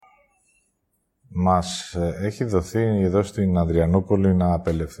Μας έχει δοθεί εδώ στην Ανδριανούπολη να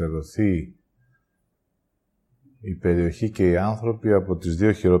απελευθερωθεί η περιοχή και οι άνθρωποι από τις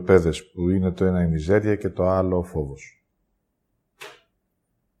δύο χειροπέδες, που είναι το ένα η μιζέρια και το άλλο ο φόβος.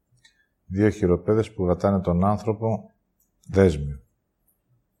 Δύο χειροπέδες που γατάνε τον άνθρωπο δέσμιο.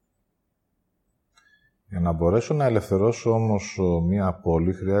 Για να μπορέσω να ελευθερώσω όμως μία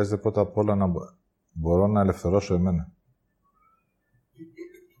πόλη, χρειάζεται πρώτα απ' όλα να μπορώ να ελευθερώσω εμένα.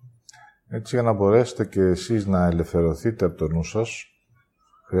 Έτσι, για να μπορέσετε και εσείς να ελευθερωθείτε από το νου σας,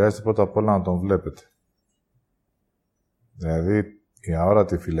 χρειάζεται πρώτα απ' όλα να τον βλέπετε. Δηλαδή, η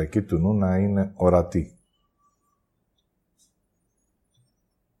αόρατη φυλακή του νου να είναι ορατή.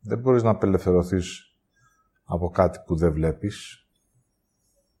 Δεν μπορείς να απελευθερωθείς από κάτι που δεν βλέπεις.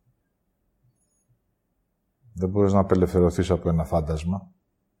 Δεν μπορείς να απελευθερωθείς από ένα φάντασμα.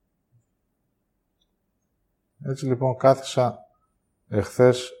 Έτσι λοιπόν κάθισα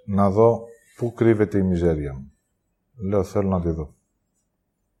εχθές να δω πού κρύβεται η μιζέρια μου. Λέω, θέλω να τη δω.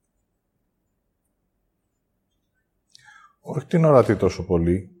 Όχι την ορατή τόσο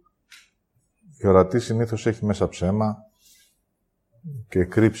πολύ. Η ορατή συνήθως έχει μέσα ψέμα και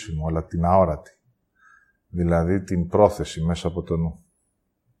κρύψιμο, αλλά την αόρατη. Δηλαδή την πρόθεση μέσα από το νου.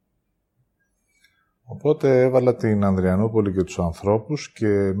 Οπότε έβαλα την Ανδριανούπολη και τους ανθρώπους και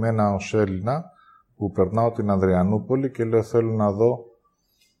εμένα ως Έλληνα που περνάω την Ανδριανούπολη και λέω, θέλω να δω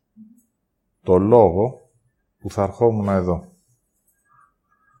το λόγο που θα ερχόμουν εδώ.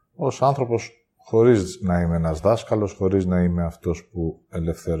 Ως άνθρωπος, χωρίς να είμαι ένας δάσκαλος, χωρίς να είμαι αυτός που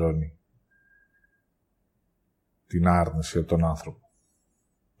ελευθερώνει την άρνηση από τον άνθρωπο.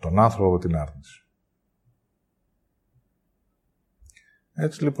 Τον άνθρωπο από την άρνηση.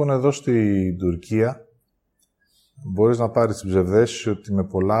 Έτσι λοιπόν εδώ στην Τουρκία μπορείς να πάρεις την ψευδαίσθηση ότι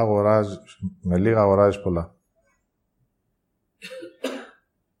με λίγα αγοράζεις πολλά.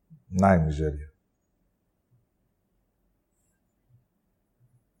 Να η μιζέρια.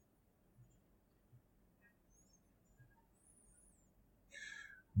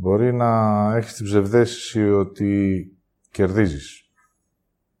 Μπορεί να έχεις την ψευδαίσθηση ότι κερδίζεις.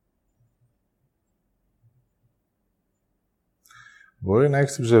 Μπορεί να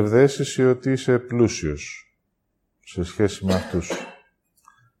έχεις την ψευδαίσθηση ότι είσαι πλούσιος σε σχέση με αυτούς.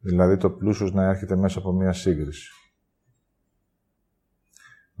 Δηλαδή το πλούσιος να έρχεται μέσα από μια σύγκριση.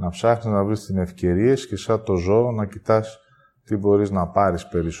 Να ψάχνεις να βρεις την ευκαιρίες και σαν το ζώο να κοιτάς τι μπορείς να πάρεις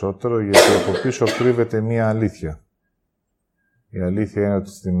περισσότερο, γιατί από πίσω κρύβεται μια αλήθεια. Η αλήθεια είναι ότι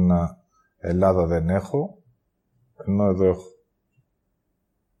στην Ελλάδα δεν έχω, ενώ εδώ έχω.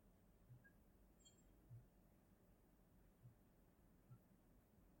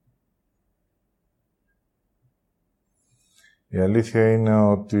 Η αλήθεια είναι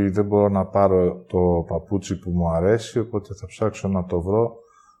ότι δεν μπορώ να πάρω το παπούτσι που μου αρέσει, οπότε θα ψάξω να το βρω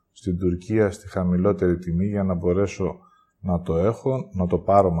στην Τουρκία στη χαμηλότερη τιμή για να μπορέσω να το έχω, να το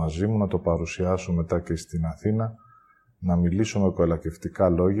πάρω μαζί μου, να το παρουσιάσω μετά και στην Αθήνα, να μιλήσω με κολακευτικά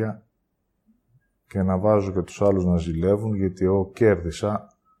λόγια και να βάζω και τους άλλους να ζηλεύουν, γιατί εγώ κέρδισα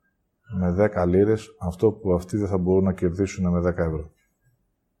με 10 λίρες αυτό που αυτοί δεν θα μπορούν να κερδίσουν με 10 ευρώ.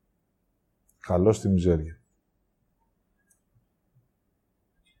 Καλώς στη μιζέρια.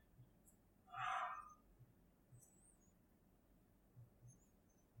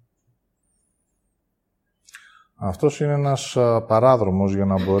 Αυτός είναι ένας παράδρομος για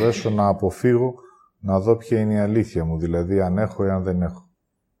να μπορέσω να αποφύγω να δω ποια είναι η αλήθεια μου, δηλαδή αν έχω ή αν δεν έχω.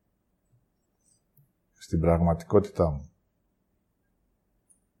 Στην πραγματικότητά μου.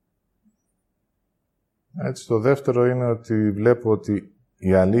 Έτσι, το δεύτερο είναι ότι βλέπω ότι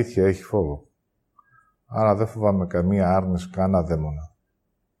η αλήθεια έχει φόβο. Άρα δεν φοβάμαι καμία άρνηση, κανένα δαίμονα.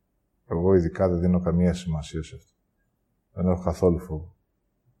 Εγώ ειδικά δεν δίνω καμία σημασία σε αυτό. Δεν έχω καθόλου φόβο.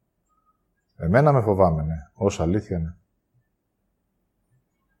 Εμένα με φοβάμαι, ναι. Ως αλήθεια, ναι.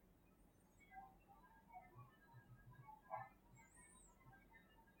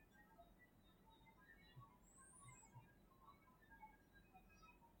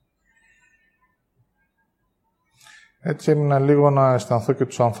 Έτσι έμεινα λίγο να αισθανθώ και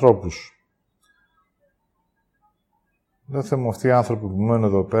τους ανθρώπους. Δεν θέλω αυτοί οι άνθρωποι που μένουν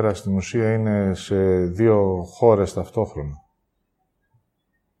εδώ πέρα στην ουσία είναι σε δύο χώρες ταυτόχρονα.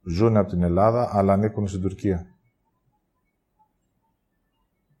 Ζούνε από την Ελλάδα, αλλά ανήκουν στην Τουρκία.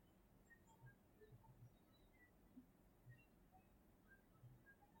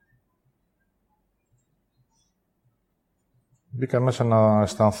 Μπήκα μέσα να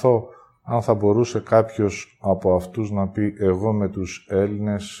αισθανθώ αν θα μπορούσε κάποιος από αυτούς να πει «Εγώ με τους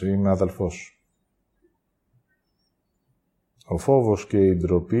Έλληνες είμαι αδελφός». Ο φόβος και η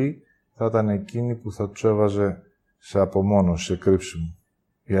ντροπή θα ήταν εκείνη που θα τους έβαζε σε απομόνωση, σε κρύψιμο.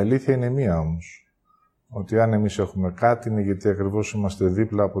 Η αλήθεια είναι μία όμως. ότι αν εμείς έχουμε κάτι είναι γιατί ακριβώς είμαστε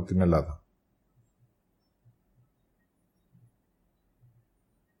δίπλα από την Ελλάδα.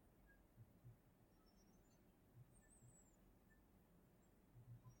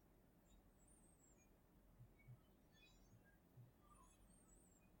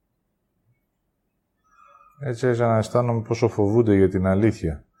 Έτσι άρχισα να αισθάνομαι πόσο φοβούνται για την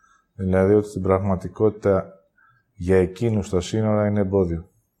αλήθεια. Δηλαδή ότι στην πραγματικότητα για εκείνους τα σύνορα είναι εμπόδιο.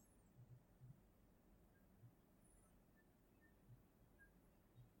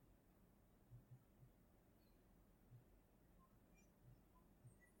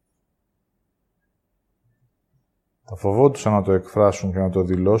 Θα φοβόντουσαν να το εκφράσουν και να το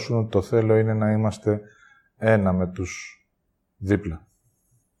δηλώσουν ότι το θέλω είναι να είμαστε ένα με τους δίπλα.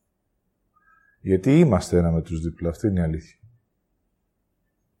 Γιατί είμαστε ένα με τους δίπλα, αυτή είναι η αλήθεια.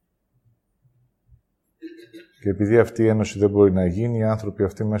 Και επειδή αυτή η ένωση δεν μπορεί να γίνει, οι άνθρωποι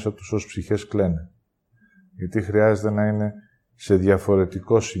αυτοί μέσα τους ως ψυχές κλαίνε. Γιατί χρειάζεται να είναι σε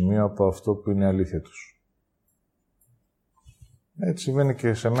διαφορετικό σημείο από αυτό που είναι η αλήθεια τους. Έτσι συμβαίνει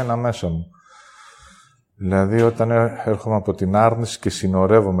και σε μένα μέσα μου. Δηλαδή, όταν έρχομαι από την άρνηση και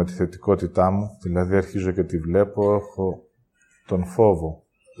συνορεύομαι τη θετικότητά μου, δηλαδή αρχίζω και τη βλέπω, έχω τον φόβο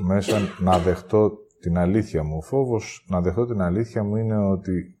μέσα να δεχτώ την αλήθεια μου. Ο φόβος να δεχτώ την αλήθεια μου είναι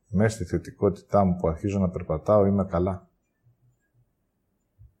ότι μέσα στη θετικότητά μου που αρχίζω να περπατάω είμαι καλά.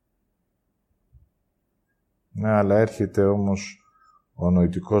 Ναι, αλλά έρχεται όμως ο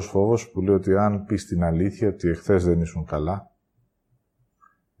νοητικός φόβος που λέει ότι αν πεις την αλήθεια ότι εχθές δεν ήσουν καλά,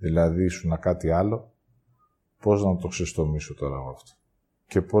 δηλαδή ήσουν κάτι άλλο, πώς να το ξεστομίσω τώρα εγώ αυτό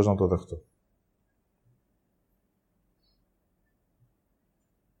και πώς να το δεχτώ.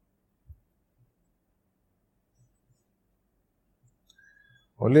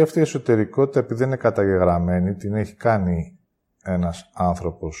 Όλη αυτή η εσωτερικότητα, επειδή δεν είναι καταγεγραμμένη, την έχει κάνει ένας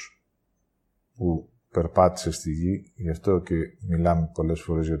άνθρωπος που περπάτησε στη γη, γι' αυτό και μιλάμε πολλές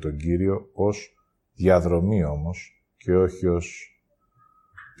φορές για τον Κύριο, ως διαδρομή όμως και όχι ως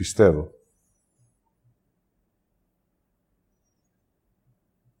πιστεύω.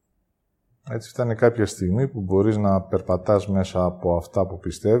 Έτσι φτάνει κάποια στιγμή που μπορείς να περπατάς μέσα από αυτά που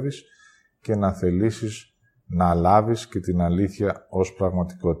πιστεύεις και να θελήσεις να λάβεις και την αλήθεια ως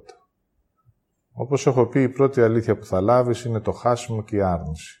πραγματικότητα. Όπως έχω πει, η πρώτη αλήθεια που θα λάβεις είναι το χάσιμο και η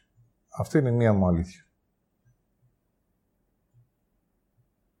άρνηση. Αυτή είναι η μία μου αλήθεια.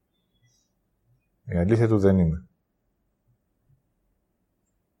 Η αλήθεια του δεν είμαι.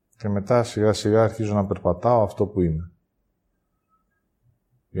 Και μετά σιγά σιγά αρχίζω να περπατάω αυτό που είμαι.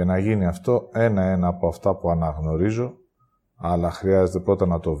 Για να γίνει αυτό, ένα-ένα από αυτά που αναγνωρίζω, αλλά χρειάζεται πρώτα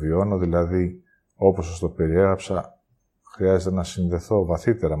να το βιώνω, δηλαδή όπως σας το περιέγραψα, χρειάζεται να συνδεθώ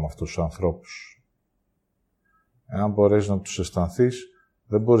βαθύτερα με αυτούς τους ανθρώπους. Εάν μπορείς να τους αισθανθείς,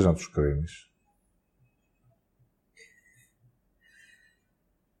 δεν μπορείς να τους κρίνεις.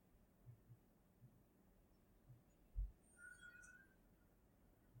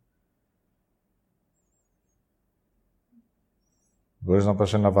 Μπορείς να πας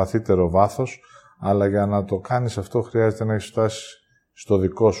σε ένα βαθύτερο βάθος, αλλά για να το κάνεις αυτό χρειάζεται να έχεις φτάσει στο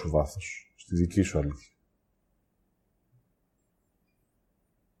δικό σου βάθος, στη δική σου αλήθεια.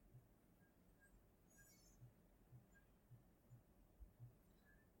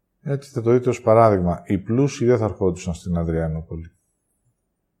 Έτσι θα το δείτε ως παράδειγμα. Οι πλούσιοι δεν θα ερχόντουσαν στην Ανδριανούπολη.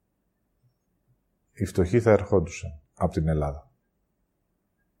 Οι φτωχοί θα ερχόντουσαν από την Ελλάδα.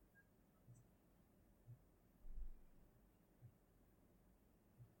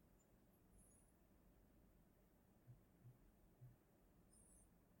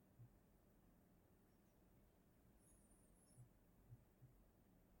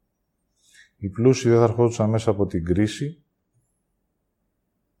 Οι πλούσιοι δεν θα ερχόντουσαν μέσα από την κρίση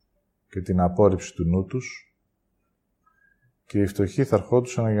και την απόρριψη του νου τους και οι φτωχοί θα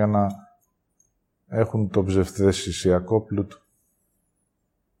ερχόντουσαν για να έχουν το ψευδαισθησιακό πλούτο.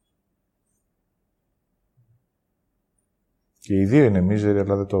 Και οι δύο είναι μίζεροι,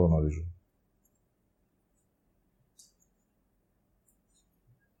 αλλά δεν το γνωρίζουν.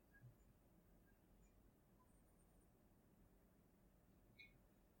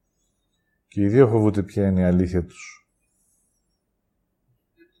 Και οι δύο φοβούνται ποια είναι η αλήθεια τους.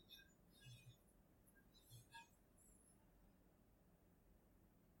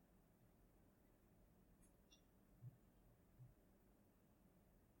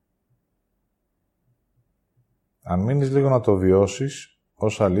 Αν μείνεις λίγο να το βιώσεις,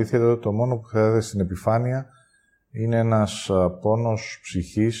 ως αλήθεια, τότε το μόνο που χρειάζεται στην επιφάνεια είναι ένας πόνος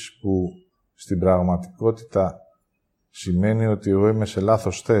ψυχής που στην πραγματικότητα σημαίνει ότι εγώ είμαι σε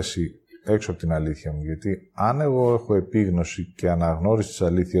λάθος θέση έξω από την αλήθεια μου. Γιατί αν εγώ έχω επίγνωση και αναγνώριση της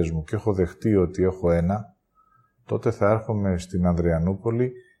αλήθειας μου και έχω δεχτεί ότι έχω ένα, τότε θα έρχομαι στην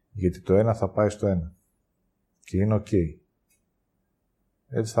Ανδριανούπολη, γιατί το ένα θα πάει στο ένα. Και είναι ok.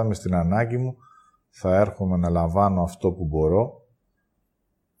 Έτσι θα είμαι στην ανάγκη μου, θα έρχομαι να λαμβάνω αυτό που μπορώ,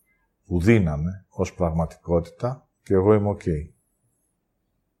 που δύναμαι ως πραγματικότητα και εγώ είμαι ok.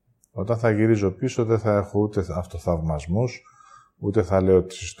 Όταν θα γυρίζω πίσω δεν θα έχω ούτε αυτοθαυμασμούς, ούτε θα λέω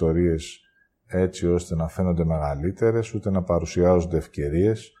τις ιστορίες έτσι ώστε να φαίνονται μεγαλύτερες, ούτε να παρουσιάζονται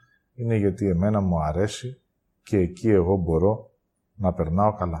ευκαιρίες. Είναι γιατί εμένα μου αρέσει και εκεί εγώ μπορώ να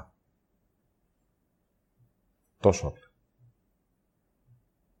περνάω καλά. Τόσο απλά.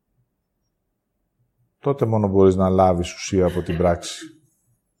 Τότε μόνο μπορείς να λάβεις ουσία από την πράξη.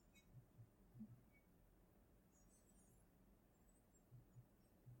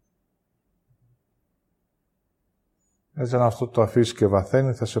 Έτσι, αν αυτό το αφήσεις και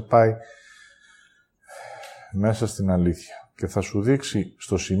βαθαίνει, θα σε πάει μέσα στην αλήθεια και θα σου δείξει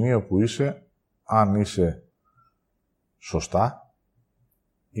στο σημείο που είσαι αν είσαι σωστά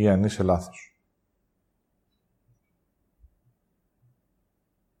ή αν είσαι λάθος.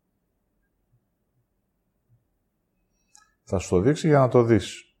 Θα σου το δείξει για να το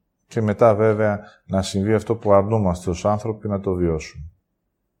δεις. Και μετά βέβαια να συμβεί αυτό που αρνούμαστε ως άνθρωποι να το βιώσουμε.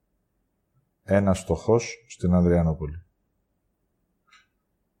 Ένας φτωχός στην Ανδριανούπολη.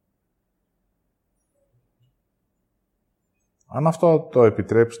 Αν αυτό το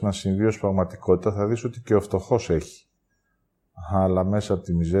επιτρέψεις να συμβεί ως πραγματικότητα, θα δεις ότι και ο φτωχός έχει. Αλλά μέσα από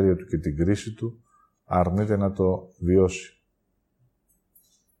τη μιζέρια του και την κρίση του, αρνείται να το βιώσει.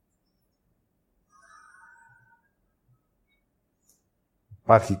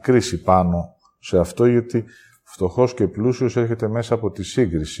 Υπάρχει κρίση πάνω σε αυτό, γιατί φτωχός και πλούσιος έρχεται μέσα από τη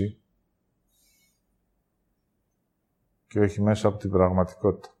σύγκριση και όχι μέσα από την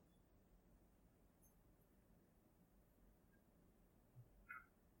πραγματικότητα.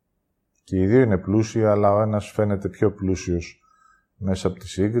 Και οι δύο είναι πλούσιοι, αλλά ο ένας φαίνεται πιο πλούσιος μέσα από τη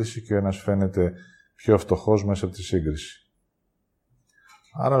σύγκριση και ο ένας φαίνεται πιο φτωχός μέσα από τη σύγκριση.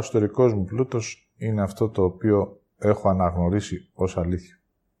 Άρα ο ιστορικός μου πλούτος είναι αυτό το οποίο έχω αναγνωρίσει ως αλήθεια.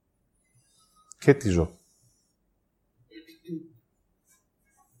 Και τη ζω.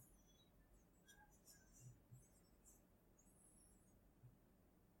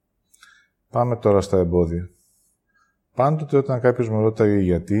 Πάμε τώρα στα εμπόδια. Πάντοτε όταν κάποιος με ρώταγε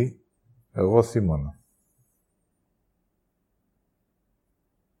γιατί, εγώ θύμωνα.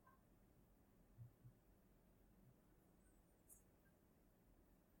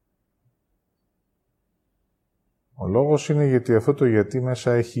 Ο λόγος είναι γιατί αυτό το γιατί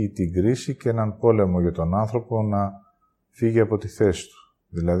μέσα έχει την κρίση και έναν πόλεμο για τον άνθρωπο να φύγει από τη θέση του.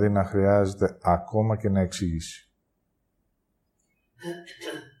 Δηλαδή να χρειάζεται ακόμα και να εξηγήσει.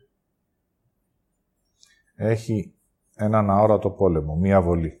 Έχει έναν αόρατο πόλεμο, μία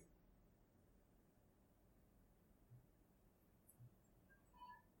βολή.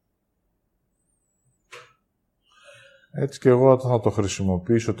 Έτσι και εγώ όταν θα το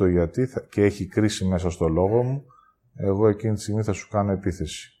χρησιμοποιήσω το γιατί και έχει κρίση μέσα στο λόγο μου, εγώ εκείνη τη στιγμή θα σου κάνω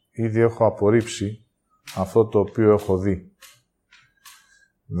επίθεση. Ήδη έχω απορρίψει αυτό το οποίο έχω δει.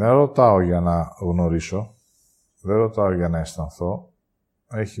 Δεν ρωτάω για να γνωρίσω, δεν ρωτάω για να αισθανθώ,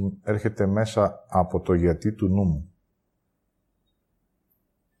 έρχεται μέσα από το γιατί του νου μου.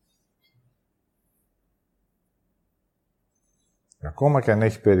 Ακόμα και αν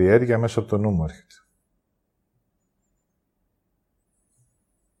έχει περιέργεια, μέσα από το νου μου έρχεται.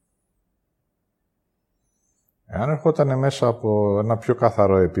 Εάν ερχόταν μέσα από ένα πιο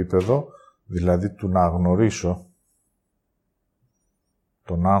καθαρό επίπεδο, δηλαδή του να γνωρίσω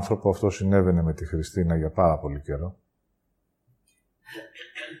τον άνθρωπο, αυτό συνέβαινε με τη Χριστίνα για πάρα πολύ καιρό.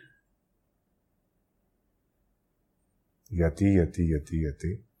 Γιατί.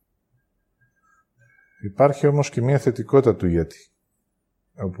 Υπάρχει όμως και μια θετικότητα του γιατί,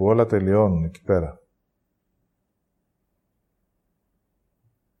 όπου όλα τελειώνουν εκεί πέρα.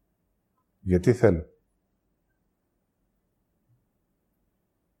 Γιατί θέλω.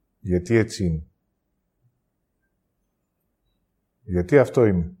 Γιατί έτσι είναι. Γιατί αυτό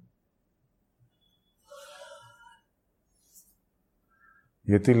είμαι.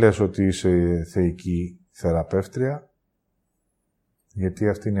 Γιατί λες ότι είσαι θεϊκή θεραπεύτρια. Γιατί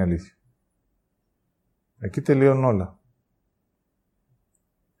αυτή είναι η αλήθεια. Εκεί τελειώνουν όλα.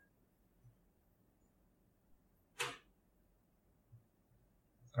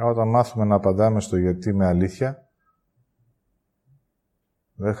 Όταν μάθουμε να απαντάμε στο γιατί με αλήθεια,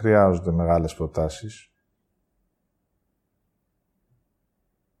 δεν χρειάζονται μεγάλες προτάσεις.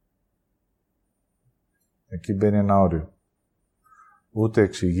 Εκεί μπαίνει ένα όριο. Ούτε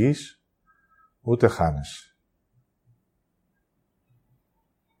εξηγείς, ούτε χάνεσαι.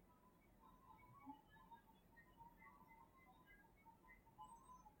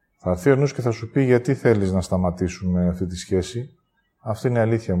 Θα έρθει ο νους και θα σου πει γιατί θέλεις να σταματήσουμε αυτή τη σχέση. Αυτή είναι η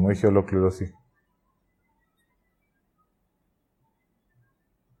αλήθεια μου, έχει ολοκληρωθεί.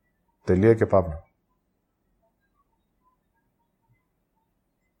 Τελεία και παύλα.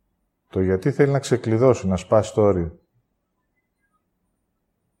 Το γιατί θέλει να ξεκλειδώσει, να σπάσει το όριο.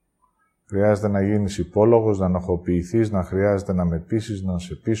 Χρειάζεται να γίνεις υπόλογος, να ενοχοποιηθείς, να χρειάζεται να με πείσεις, να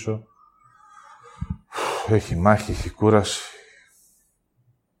σε πείσω. Έχει μάχη, έχει κούραση.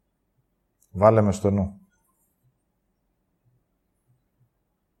 Βάλε με στο νου.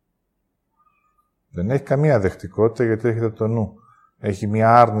 Δεν έχει καμία δεκτικότητα γιατί έχετε το νου. Έχει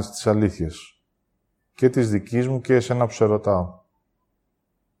μία άρνηση της αλήθειας. Και της δικής μου και εσένα που σε ρωτάω.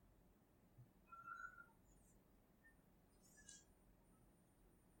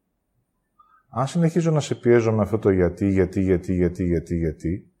 Αν συνεχίζω να σε πιέζω με αυτό το γιατί,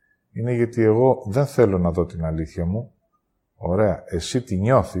 είναι γιατί εγώ δεν θέλω να δω την αλήθεια μου. Ωραία, εσύ τη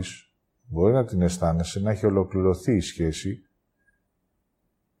νιώθεις, μπορεί να την αισθάνεσαι, να έχει ολοκληρωθεί η σχέση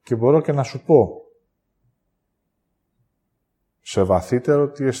και μπορώ και να σου πω σε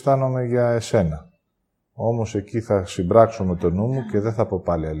βαθύτερο τι αισθάνομαι για εσένα. Όμως εκεί θα συμπράξω με το νου μου και δεν θα πω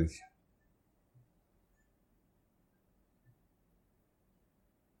πάλι αλήθεια.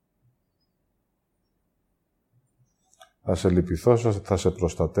 Θα σε λυπηθώ, θα σε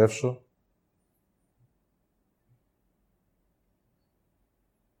προστατεύσω.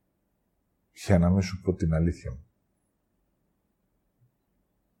 Για να μην σου πω την αλήθεια μου.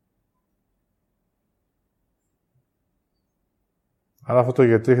 Αλλά αυτό το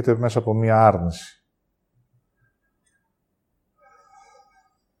γιατί έχετε μέσα από μία άρνηση.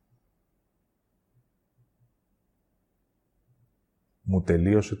 Μου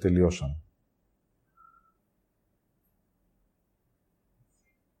τελείωσε, τελειώσαν.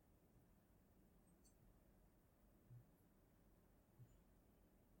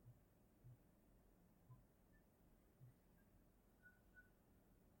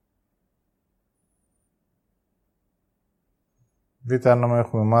 Δείτε αν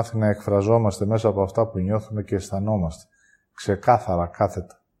έχουμε μάθει να εκφραζόμαστε μέσα από αυτά που νιώθουμε και αισθανόμαστε. Ξεκάθαρα,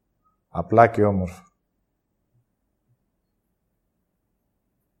 κάθετα. Απλά και όμορφα.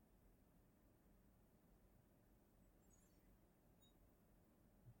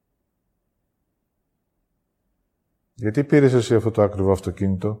 Γιατί πήρες εσύ αυτό το ακριβό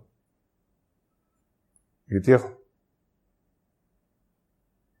αυτοκίνητο? Γιατί έχω.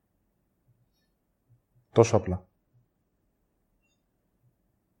 Τόσο απλά.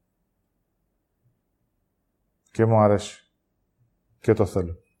 Και μου αρέσει. Και το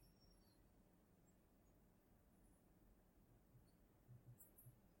θέλω.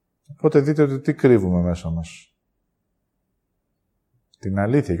 Οπότε δείτε ότι τι κρύβουμε μέσα μας. Την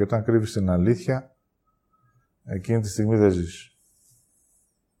αλήθεια. Και όταν κρύβεις την αλήθεια, εκείνη τη στιγμή δεν ζεις.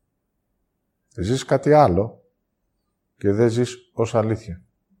 Ζεις κάτι άλλο και δεν ζεις ως αλήθεια.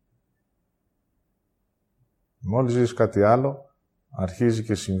 Μόλις ζεις κάτι άλλο, αρχίζει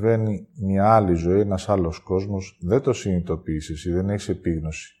και συμβαίνει μια άλλη ζωή, ένας άλλος κόσμος. Δεν το συνειδητοποιείς εσύ, δεν έχεις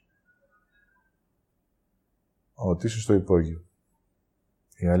επίγνωση. Ότι είσαι στο υπόγειο.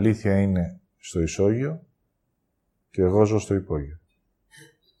 Η αλήθεια είναι στο ισόγειο και εγώ ζω στο υπόγειο.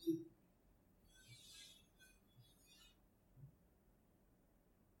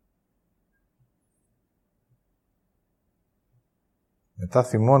 Μετά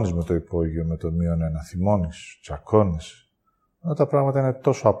θυμώνεις με το υπόγειο, με το -1. Θυμώνεις, τσακώνεις. Ενώ τα πράγματα είναι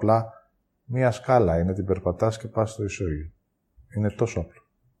τόσο απλά, μία σκάλα είναι, την περπατάς και πας στο ισόγειο. Είναι τόσο απλό.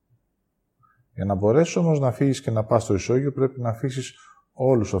 Για να μπορέσεις όμως να φύγεις και να πας στο ισόγειο, πρέπει να αφήσεις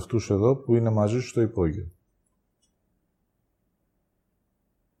όλους αυτούς εδώ που είναι μαζί σου στο υπόγειο.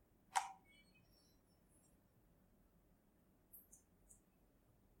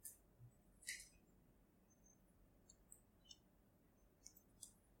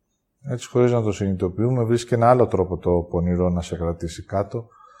 Έτσι, χωρίς να το συνειδητοποιούμε, βρίσκει και ένα άλλο τρόπο το πονηρό να σε κρατήσει κάτω.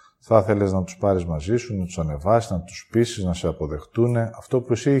 Θα ήθελες να τους πάρεις μαζί σου, να τους ανεβάσεις, να τους πείσεις, να σε αποδεχτούν. Αυτό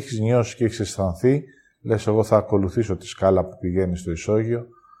που εσύ έχεις νιώσει και έχεις αισθανθεί, λες εγώ θα ακολουθήσω τη σκάλα που πηγαίνει στο ισόγειο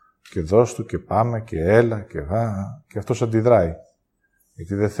και δώσ' του και πάμε και έλα και αυτός αντιδράει.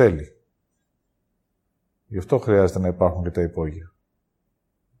 Γιατί δεν θέλει. Γι' αυτό χρειάζεται να υπάρχουν και τα υπόγεια.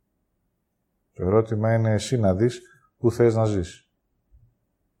 Το ερώτημα είναι εσύ να δεις πού θες να ζεις.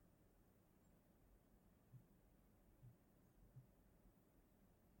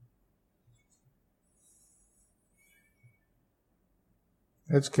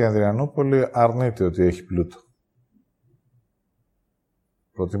 Έτσι και η Ανδριανούπολη αρνείται ότι έχει πλούτο.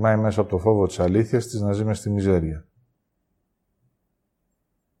 Προτιμάει μέσα από το φόβο της αλήθειας της να ζει μες στη μιζέρια.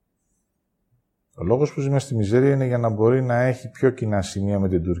 Ο λόγος που ζει μες στη μιζέρια είναι για να μπορεί να έχει πιο κοινά σημεία με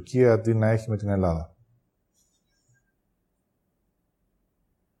την Τουρκία αντί να έχει με την Ελλάδα.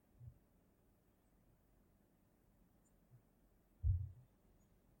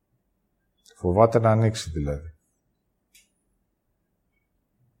 Φοβάται να ανοίξει δηλαδή.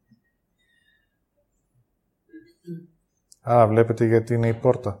 Άρα βλέπετε γιατί είναι η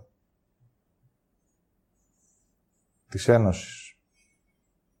πόρτα της Ένωσης.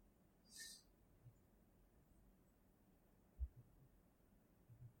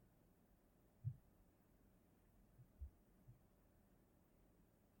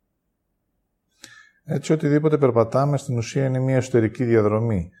 Έτσι οτιδήποτε περπατάμε στην ουσία είναι μια εσωτερική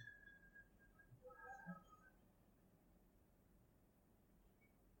διαδρομή.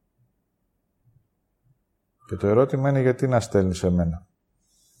 Και το ερώτημα είναι γιατί να στέλνεις εμένα.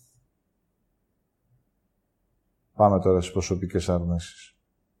 Πάμε τώρα στις προσωπικές αρνήσεις.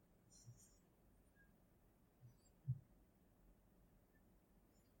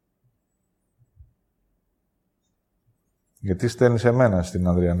 Γιατί στέλνεις εμένα στην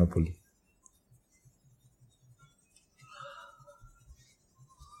Ανδριανούπολη.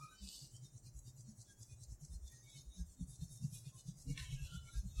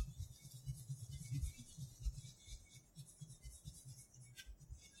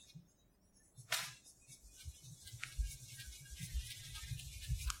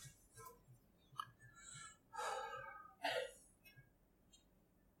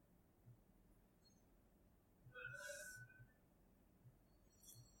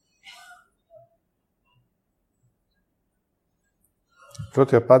 Η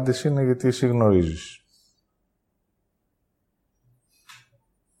πρώτη απάντηση είναι γιατί εσύ γνωρίζεις.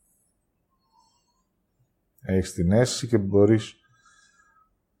 Έχεις την αίσθηση και μπορείς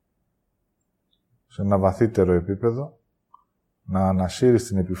σε ένα βαθύτερο επίπεδο να ανασύρεις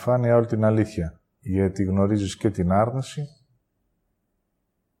την επιφάνεια όλη την αλήθεια. Γιατί γνωρίζεις και την άρνηση,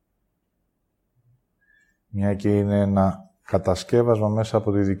 μια και είναι ένα κατασκεύασμα μέσα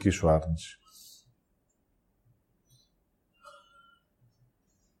από τη δική σου άρνηση.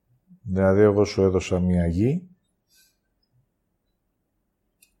 Δηλαδή, εγώ σου έδωσα μια γη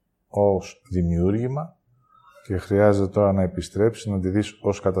ως δημιούργημα και χρειάζεται τώρα να επιστρέψεις να τη δεις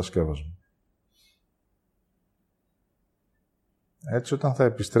ως κατασκεύασμα. Έτσι, όταν θα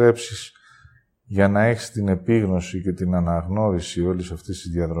επιστρέψεις για να έχεις την επίγνωση και την αναγνώριση όλης αυτής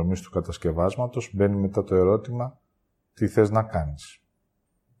της διαδρομής του κατασκευάσματος, μπαίνει μετά το ερώτημα τι θες να κάνεις.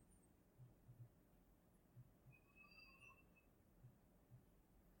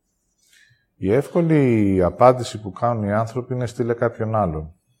 Η εύκολη απάντηση που κάνουν οι άνθρωποι είναι στείλε κάποιον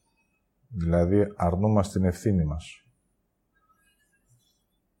άλλον. Δηλαδή, αρνούμαστε την ευθύνη μας.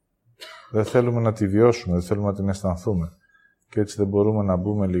 Δεν θέλουμε να τη βιώσουμε, δεν θέλουμε να την αισθανθούμε. Και έτσι δεν μπορούμε να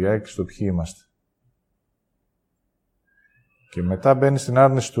μπούμε λιγάκι στο ποιοι είμαστε. Και μετά μπαίνει στην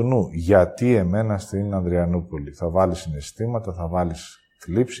άρνηση του νου. Γιατί εμένα στην Ανδριανούπολη. Θα βάλεις συναισθήματα, θα βάλεις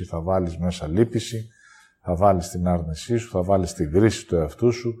θλίψη, θα βάλεις μέσα λύπηση, θα βάλεις την άρνησή σου, θα βάλεις την κρίση του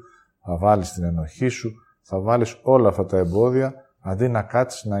εαυτού σου, θα βάλεις την ενοχή σου, θα βάλεις όλα αυτά τα εμπόδια, αντί να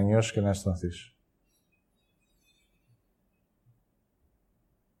κάτσεις, να νιώσεις και να αισθανθείς.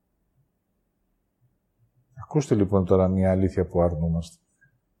 Ακούστε λοιπόν τώρα μια αλήθεια που αρνούμαστε.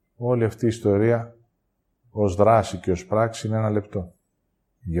 Όλη αυτή η ιστορία ως δράση και ως πράξη είναι 1 λεπτό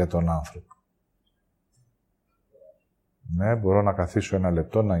για τον άνθρωπο. Ναι, μπορώ να καθίσω 1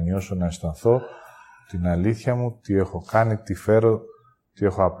 λεπτό, να νιώσω, να αισθανθώ την αλήθεια μου, τι έχω κάνει, τι φέρω, τι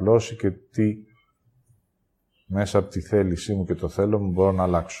έχω απλώσει και τι μέσα από τη θέλησή μου και το θέλω μου μπορώ να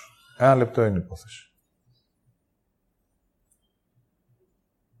αλλάξω. 1 λεπτό είναι η υπόθεση.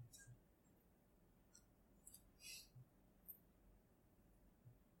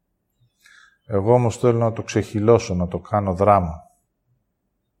 Εγώ όμως θέλω να το ξεχυλώσω, να το κάνω δράμα.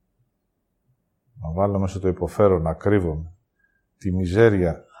 Να βάλω μέσα το υποφέρω, να κρύβομαι. Τη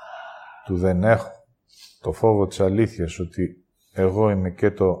μιζέρια του δεν έχω. Το φόβο της αλήθειας ότι εγώ είμαι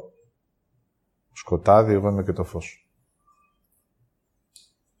και το σκοτάδι, εγώ είμαι και το φως.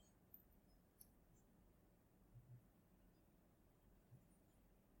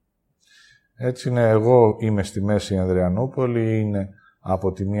 Έτσι είναι, εγώ είμαι στη μέση η Ανδριανούπολη, είναι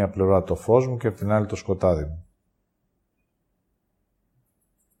από τη μία πλευρά το φως μου και από την άλλη το σκοτάδι μου.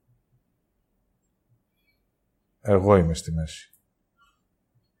 Εγώ είμαι στη μέση.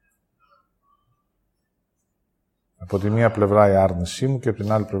 Από τη μία πλευρά η άρνησή μου και από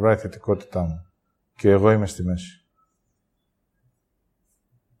την άλλη πλευρά η θετικότητά μου. Και εγώ είμαι στη μέση.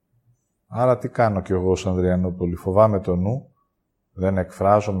 Άρα τι κάνω κι εγώ ως Ανδριανούπολη. Φοβάμαι το νου Δεν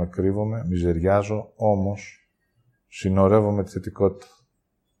εκφράζομαι, κρύβομαι, μιζεριάζω, όμως συνορεύομαι τη θετικότητα.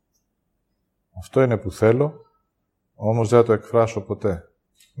 Αυτό είναι που θέλω, όμως δεν θα το εκφράσω ποτέ.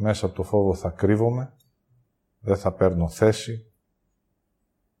 Μέσα από το φόβο θα κρύβομαι, δεν θα παίρνω θέση.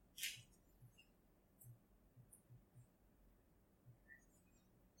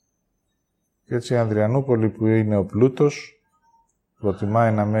 Και έτσι η Ανδριανούπολη που είναι ο πλούτος,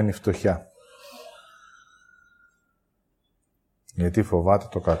 προτιμάει να μένει φτωχιά. Γιατί φοβάται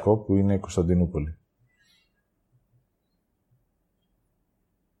το κακό που είναι η Κωνσταντινούπολη.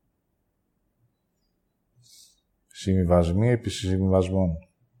 Συμβιβασμοί επί συμβιβασμών.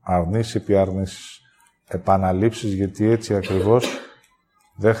 Αρνήσεις επί αρνήσεις. Επαναλήψεις, γιατί έτσι ακριβώς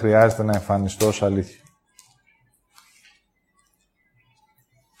δεν χρειάζεται να εμφανιστώ ως αλήθεια.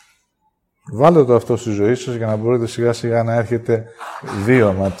 Βάλτε το αυτό στη ζωή σας για να μπορείτε σιγά σιγά να έρχεται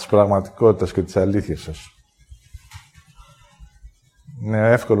βίωμα της πραγματικότητας και της αλήθειας σας.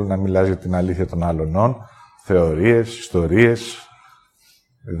 Είναι εύκολο να μιλάς για την αλήθεια των άλλων, θεωρίες, ιστορίες,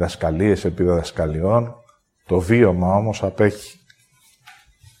 διδασκαλίες επί διδασκαλιών. Το βίωμα όμως απέχει.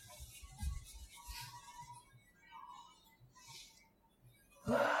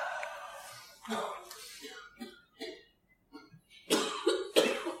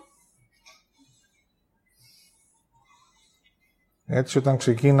 Έτσι, όταν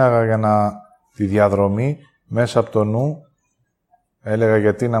ξεκίναγα για τη διαδρομή, μέσα από το νου, έλεγα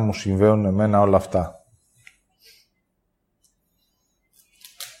γιατί να μου συμβαίνουν εμένα όλα αυτά.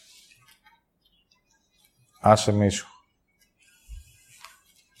 Άσε με ήσυχο.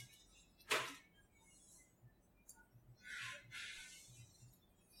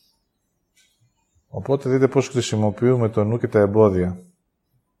 Οπότε δείτε πώς χρησιμοποιούμε το νου και τα εμπόδια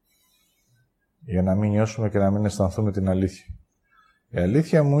για να μην νιώσουμε και να μην αισθανθούμε την αλήθεια. Η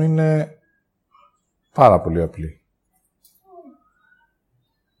αλήθεια μου είναι πάρα πολύ απλή.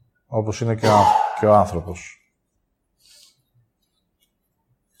 Όπως είναι και ο άνθρωπος.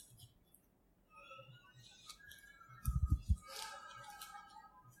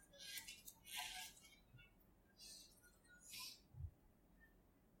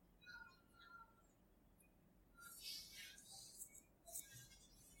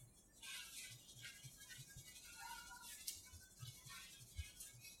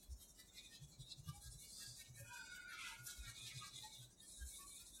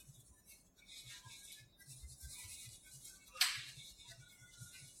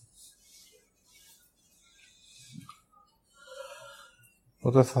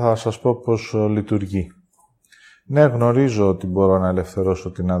 Οπότε θα σας πω πώς λειτουργεί. Ναι, γνωρίζω ότι μπορώ να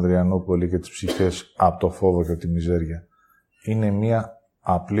ελευθερώσω την Ανδριανούπολη και τις ψυχές από το φόβο και τη μιζέρια. Είναι μία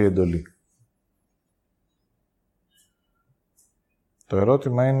απλή εντολή. Το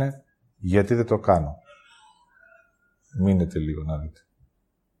ερώτημα είναι, γιατί δεν το κάνω. Μείνετε λίγο να δείτε.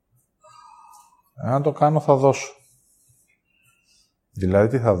 Αν το κάνω θα δώσω. Δηλαδή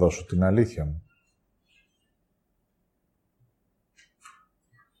τι θα δώσω, την αλήθεια μου.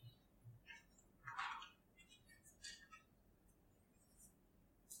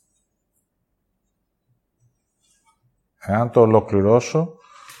 Εάν το ολοκληρώσω,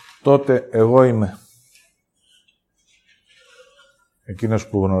 τότε εγώ είμαι. Εκείνος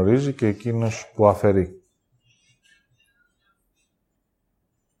που γνωρίζει και εκείνος που αφαιρεί.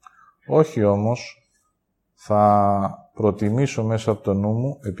 Όχι όμως, θα προτιμήσω μέσα από το νου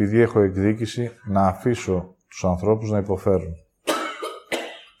μου, επειδή έχω εκδίκηση, να αφήσω τους ανθρώπους να υποφέρουν.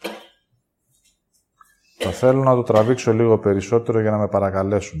 Θα θέλω να το τραβήξω λίγο περισσότερο για να με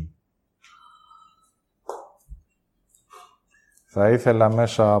παρακαλέσουν. Θα ήθελα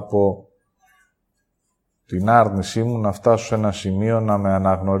μέσα από την άρνησή μου να φτάσω σε ένα σημείο να με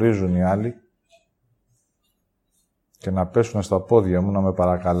αναγνωρίζουν οι άλλοι και να πέσουν στα πόδια μου να με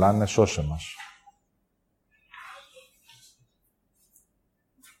παρακαλάνε, σώσε μας.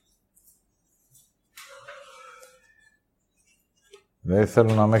 Δεν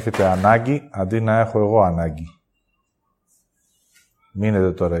θέλω να με έχετε ανάγκη, αντί να έχω εγώ ανάγκη.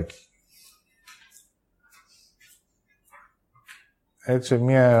 Μείνετε τώρα εκεί. Έτσι,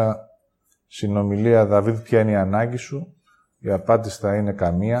 μια συνομιλία, Δαυίδ, ποια είναι η ανάγκη σου? Η απάντηση θα είναι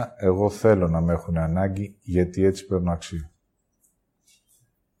καμία. Εγώ θέλω να με έχουν ανάγκη, γιατί έτσι παίρνω αξία.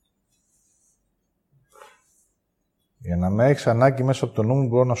 Για να με έχεις ανάγκη μέσα από το νου μου,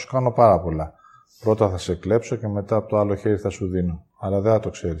 μπορώ να σου κάνω πάρα πολλά. Πρώτα θα σε κλέψω και μετά από το άλλο χέρι θα σου δίνω. Αλλά δεν θα το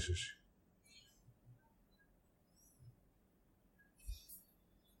ξέρεις εσύ.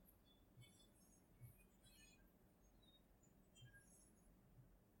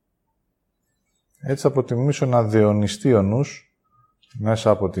 Έτσι θα προτιμήσω να δεονιστεί ο νους μέσα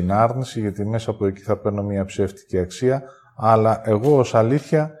από την άρνηση, γιατί μέσα από εκεί θα παίρνω μια ψεύτικη αξία, αλλά εγώ ως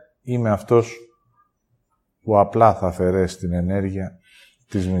αλήθεια είμαι αυτός που απλά θα αφαιρέσει την ενέργεια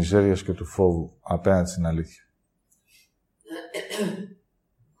της μιζέριας και του φόβου απέναντι στην αλήθεια.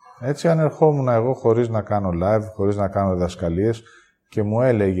 Έτσι, αν ερχόμουν εγώ χωρίς να κάνω live, χωρίς να κάνω διδασκαλίες και μου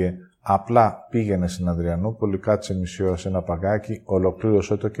έλεγε απλά πήγαινε στην Ανδριανούπολη, κάτσε μισή ώρα σε ένα παγκάκι,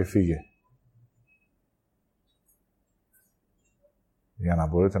 ολοκλήρωσέ το και φύγε. Για να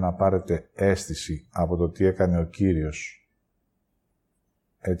μπορείτε να πάρετε αίσθηση από το τι έκανε ο Κύριος.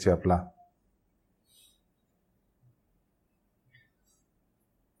 Έτσι απλά.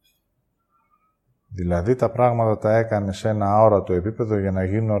 Δηλαδή τα πράγματα τα έκανε σε ένα αόρατο επίπεδο για να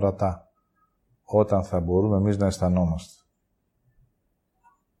γίνουν ορατά, όταν θα μπορούμε εμείς να αισθανόμαστε.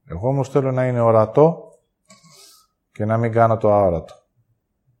 Εγώ όμως θέλω να είναι ορατό και να μην κάνω το αόρατο.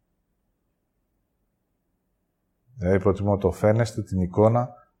 Δηλαδή προτιμώ το φαίνεστε, την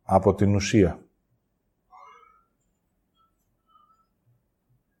εικόνα, από την ουσία.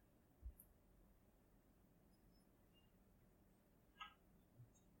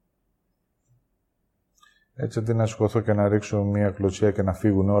 Έτσι, αντί να σηκωθώ και να ρίξω μία κλωτσιά και να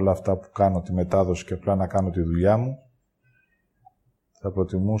φύγουν όλα αυτά που κάνω τη μετάδοση και απλά να κάνω τη δουλειά μου, θα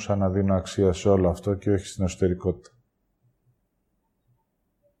προτιμούσα να δίνω αξία σε όλο αυτό και όχι στην εσωτερικότητα.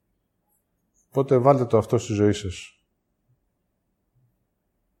 Οπότε βάλτε το αυτό στη ζωή σας.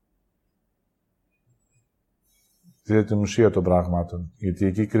 Δείτε την ουσία των πραγμάτων, γιατί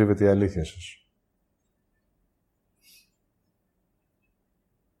εκεί κρύβεται η αλήθεια σας.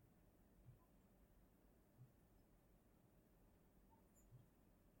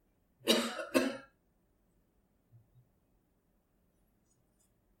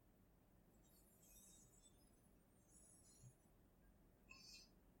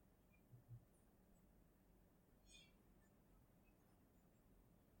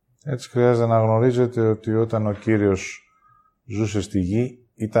 Έτσι χρειάζεται να γνωρίζετε ότι όταν ο Κύριος ζούσε στη γη,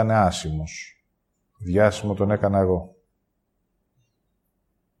 ήταν άσημος. Διάσημο τον έκανα εγώ.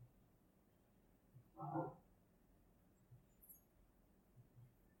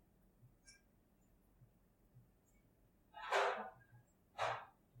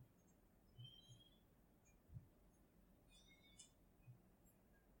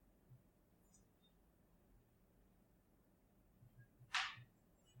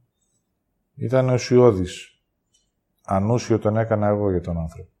 Ήταν ουσιώδης. Ανούσιο τον έκανα εγώ για τον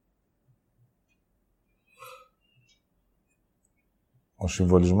άνθρωπο. Ο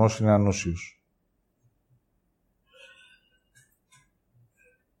συμβολισμός είναι ανούσιος.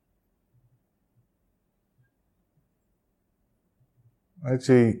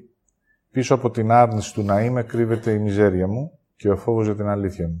 Έτσι, πίσω από την άρνηση του να είμαι κρύβεται η μιζέρια μου και ο φόβος για την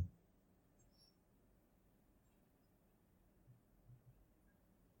αλήθεια μου.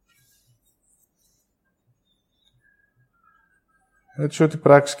 Έτσι, ό,τι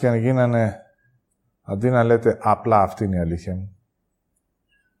πράξεις και αν γίνανε, αντί να λέτε απλά αυτή είναι η αλήθεια μου,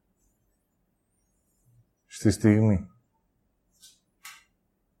 στη στιγμή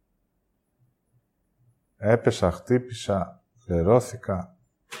έπεσα, χτύπησα, φλερώθηκα,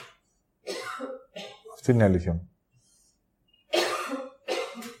 αυτή είναι η αλήθεια μου.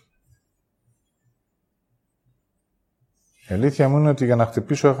 Η αλήθεια μου είναι ότι για να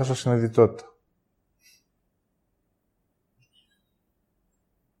χτυπήσω έχασα συνειδητότητα.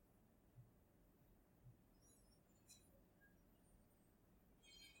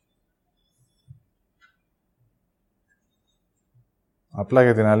 Απλά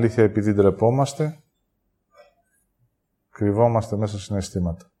για την αλήθεια, επειδή ντρεπόμαστε, κρυβόμαστε μέσα στα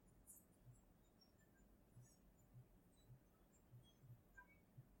συναισθήματα.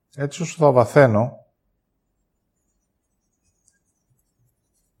 Έτσι όσο θα βαθαίνω,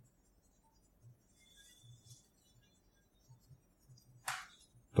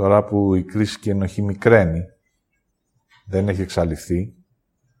 τώρα που η κρίση και η ενοχή μικραίνει, δεν έχει εξαλειφθεί,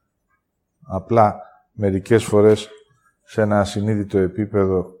 απλά μερικές φορές σε ένα ασυνείδητο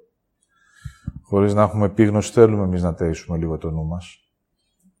επίπεδο, χωρίς να έχουμε επίγνωση, θέλουμε εμείς να ταΐσουμε λίγο το νου μας.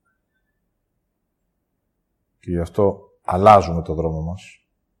 Και γι' αυτό αλλάζουμε το δρόμο μας.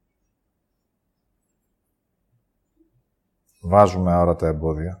 Βάζουμε αόρατα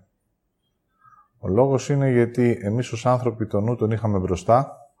εμπόδια. Ο λόγος είναι γιατί εμείς ως άνθρωποι τον νου τον είχαμε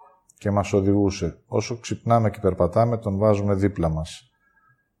μπροστά και μας οδηγούσε. Όσο ξυπνάμε και περπατάμε, τον βάζουμε δίπλα μας.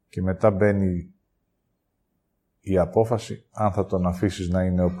 Και μετά μπαίνει η απόφαση αν θα τον αφήσεις να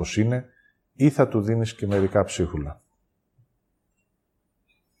είναι όπως είναι ή θα του δίνεις και μερικά ψίχουλα.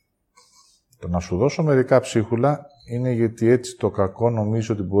 Το να σου δώσω μερικά ψίχουλα είναι γιατί έτσι το κακό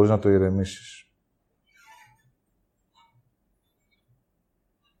νομίζω ότι μπορείς να το ηρεμήσεις.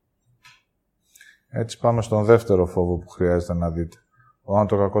 Έτσι πάμε στον δεύτερο φόβο που χρειάζεται να δείτε. Όταν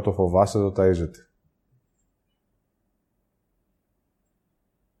το κακό το φοβάστε, το ταΐζετε.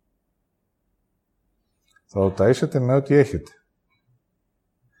 Θα το ταΐσετε με ό,τι έχετε.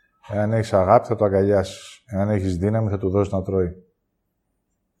 Εάν έχεις αγάπη, θα το αγκαλιάσεις. Εάν έχεις δύναμη, θα του δώσεις να τρώει.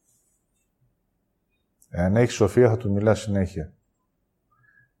 Εάν έχεις σοφία, θα του μιλάς συνέχεια.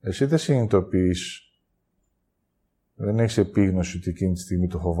 Εσύ δεν συνειδητοποιείς, δεν έχεις επίγνωση ότι εκείνη τη στιγμή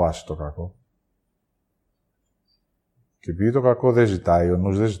το φοβάσαι το κακό. Και επειδή το κακό δεν ζητάει, ο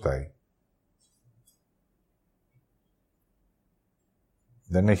νους δεν ζητάει.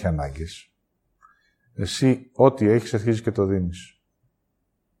 Δεν έχει ανάγκες. Εσύ, ό,τι έχεις, αρχίζεις και το δίνεις.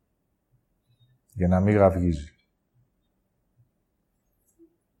 Για να μην γαυγίζει.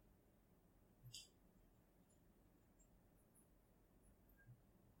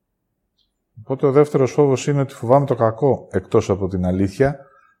 Οπότε ο δεύτερος φόβος είναι ότι φοβάμαι το κακό εκτός από την αλήθεια.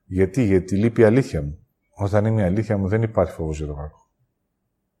 Γιατί λείπει η αλήθεια μου. Όταν είναι η αλήθεια μου δεν υπάρχει φόβος για το κακό.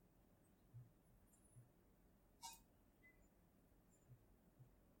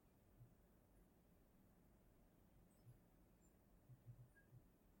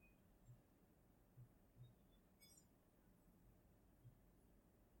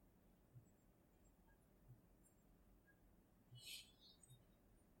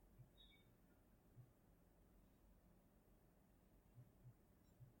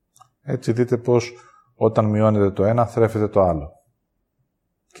 Έτσι δείτε πως όταν μειώνεται το ένα, θρέφεται το άλλο.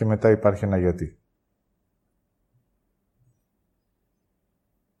 Και μετά υπάρχει ένα γιατί.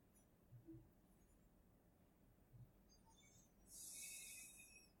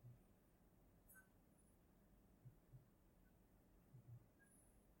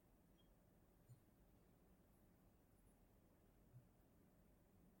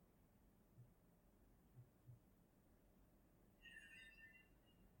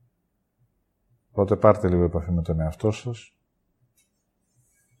 Οπότε πάρτε λίγο επαφή με τον εαυτό σας.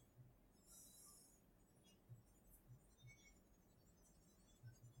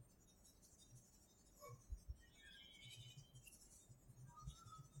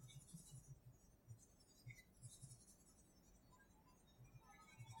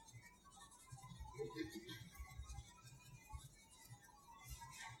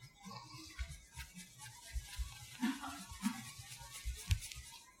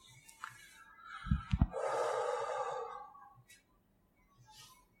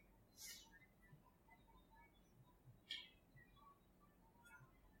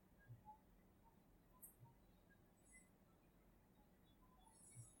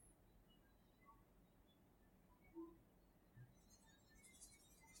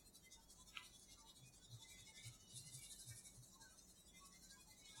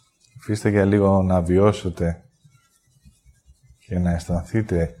 Αφήστε για λίγο να βιώσετε και να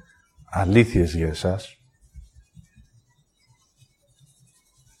αισθανθείτε αλήθειες για εσάς.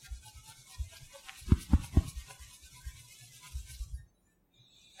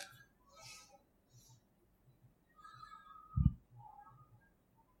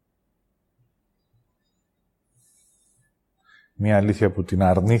 Μία αλήθεια που την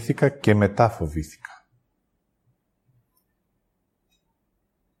αρνήθηκα και μετά φοβήθηκα.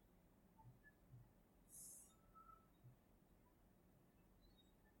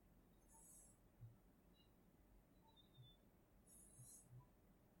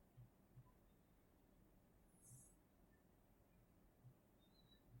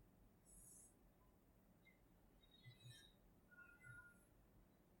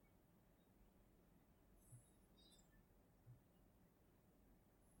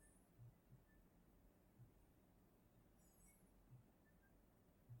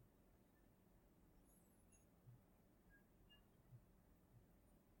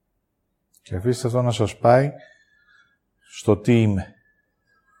 Και αφήστε αυτό να σας πάει στο τι είμαι.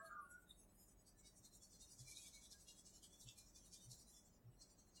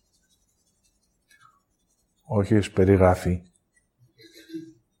 Όχι ως περιγραφή.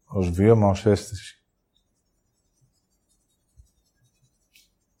 Ως βίωμα, ως αίσθηση.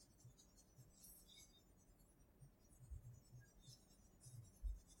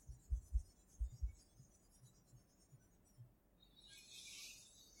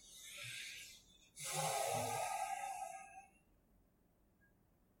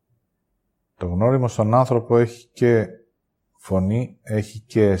 Το γνώριμο στον άνθρωπο έχει και φωνή, έχει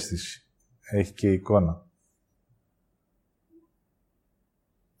και αίσθηση, έχει και εικόνα.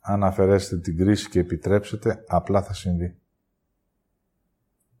 Αν αφαιρέσετε την κρίση και επιτρέψετε, απλά θα συμβεί.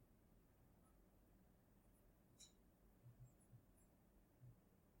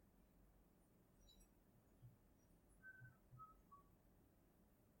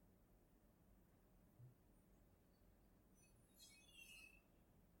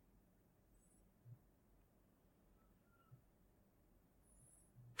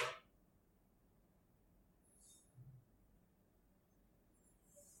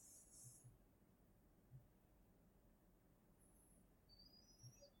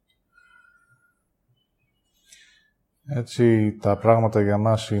 Έτσι, τα πράγματα για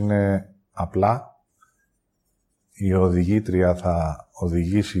μας είναι απλά. Η οδηγήτρια θα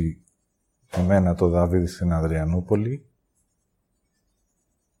οδηγήσει εμένα το Δαυίδ στην Ανδριανούπολη.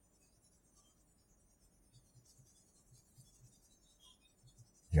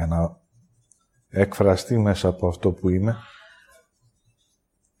 Για να εκφραστεί μέσα από αυτό που είμαι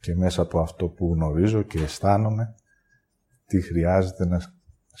και μέσα από αυτό που γνωρίζω και αισθάνομαι τι χρειάζεται να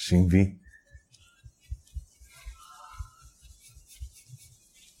συμβεί.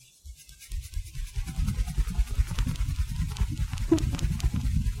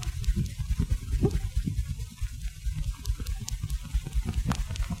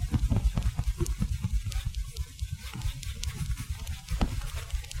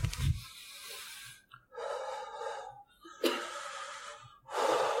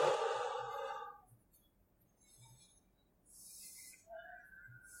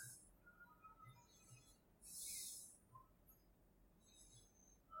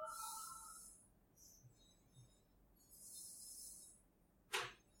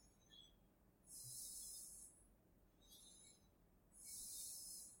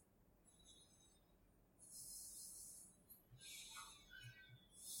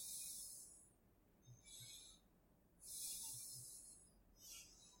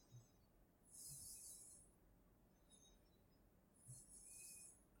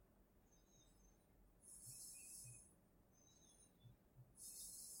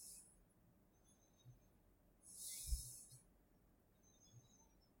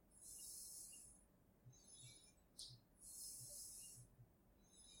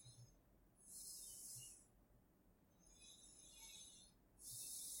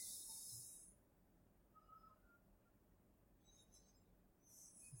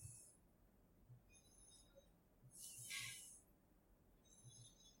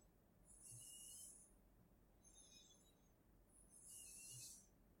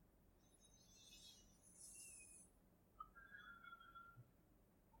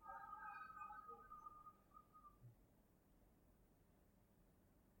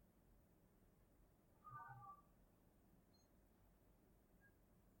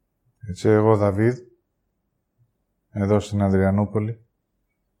 Έτσι, εγώ Δαυίδ, εδώ στην Ανδριανούπολη,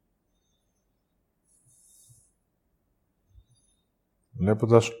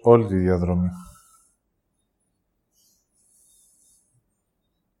 βλέποντας όλη τη διαδρομή.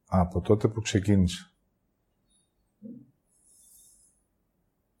 Από τότε που ξεκίνησα.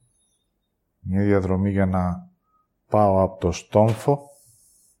 Μια διαδρομή για να πάω από το στόμφο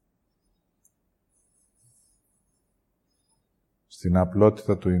στην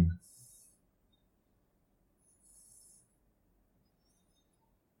απλότητα του είμαι.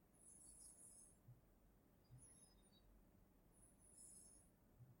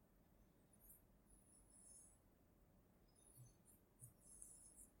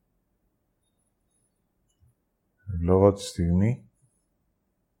 Λόγω τη στιγμή